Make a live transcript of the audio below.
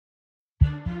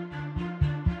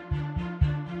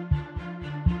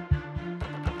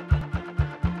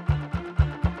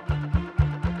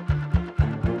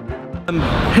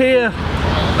Here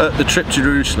at the trip to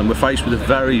Jerusalem, we're faced with a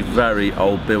very, very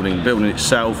old building. The building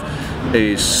itself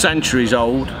is centuries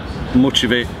old, much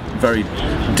of it very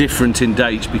different in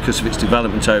dates because of its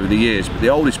development over the years, but the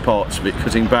oldest parts of it,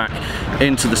 cutting back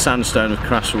into the sandstone of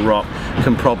Castle Rock,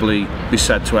 can probably be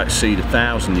said to exceed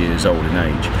 1,000 years old in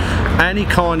age. Any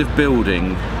kind of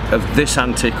building of this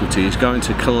antiquity is going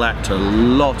to collect a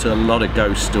lot of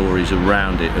ghost stories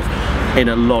around it in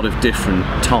a lot of different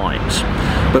times.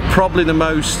 But probably the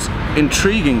most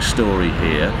intriguing story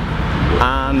here,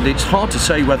 and it's hard to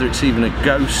say whether it's even a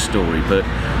ghost story, but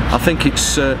I think it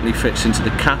certainly fits into the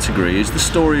category, is the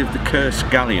story of the cursed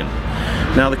galleon.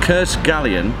 Now, the cursed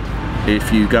galleon,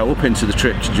 if you go up into the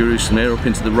trip to Jerusalem here, up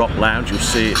into the Rock Lounge, you'll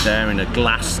see it there in a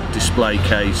glass display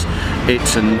case.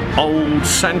 It's an old,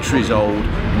 centuries old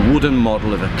wooden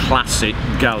model of a classic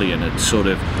galleon, a sort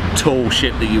of tall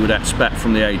ship that you would expect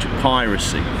from the age of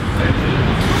piracy.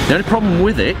 The only problem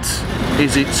with it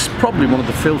is it's probably one of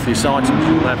the filthiest items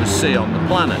you'll ever see on the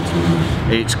planet.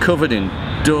 It's covered in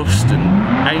dust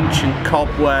and ancient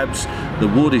cobwebs. The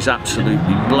wood is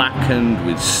absolutely blackened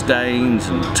with stains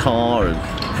and tar of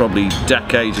probably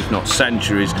decades, if not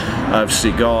centuries, of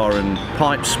cigar and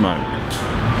pipe smoke.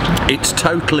 It's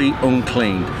totally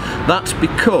uncleaned. That's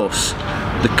because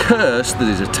the curse that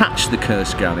is attached to the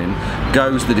cursed galleon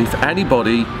goes that if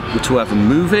anybody were to ever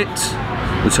move it,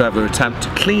 were to ever attempt to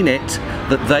clean it,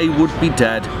 that they would be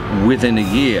dead within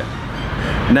a year.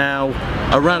 Now,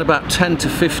 around about 10 to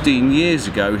 15 years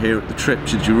ago here at the trip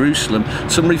to Jerusalem,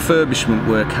 some refurbishment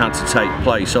work had to take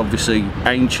place. Obviously,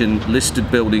 ancient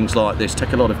listed buildings like this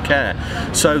take a lot of care.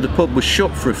 So the pub was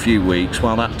shut for a few weeks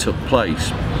while that took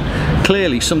place.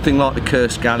 Clearly, something like the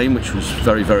cursed galleon, which was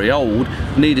very, very old,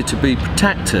 needed to be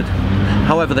protected.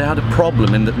 However, they had a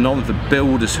problem in that none of the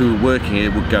builders who were working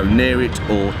here would go near it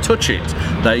or touch it.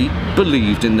 They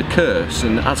believed in the curse,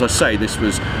 and as I say, this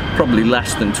was probably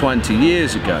less than 20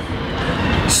 years ago.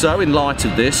 So in light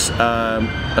of this,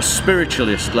 a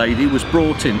spiritualist lady was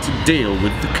brought in to deal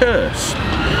with the curse.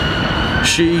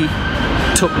 She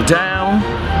took down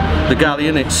the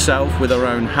galleon itself with her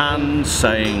own hands,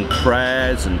 saying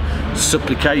prayers and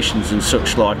supplications and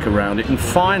such like around it, and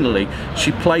finally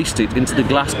she placed it into the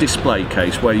glass display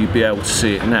case where you'd be able to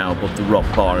see it now above the rock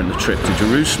bar in the trip to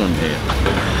Jerusalem here.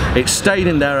 It's stayed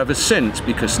in there ever since,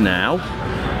 because now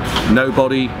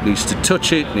nobody needs to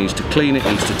touch it, needs to clean it,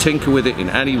 needs to tinker with it in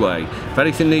any way. If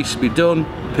anything needs to be done,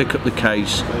 pick up the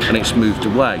case and it's moved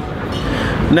away.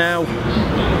 Now,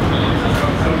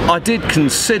 I did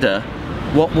consider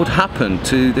what would happen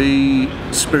to the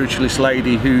spiritualist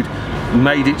lady who'd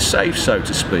made it safe, so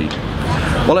to speak.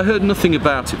 Well, I heard nothing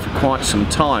about it for quite some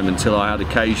time until I had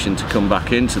occasion to come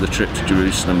back into the trip to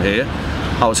Jerusalem here.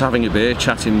 I was having a beer,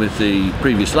 chatting with the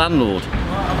previous landlord,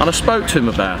 and I spoke to him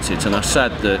about it, and I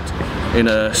said that in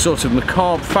a sort of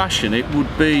macabre fashion it would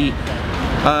be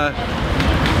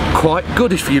quite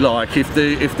good, if you like, if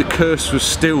the curse was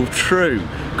still true.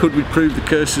 Could we prove the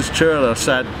curse is true? And I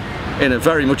said, in a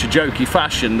very much a jokey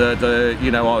fashion, that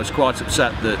you know, I was quite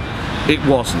upset that it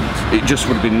wasn't. It just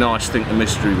would have been nice to think the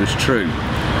mystery was true.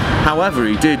 However,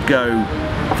 he did go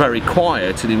very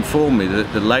quiet and inform me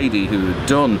that the lady who had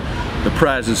done the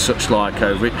prayers and such like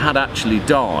over it had actually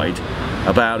died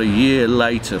about a year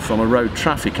later from a road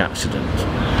traffic accident.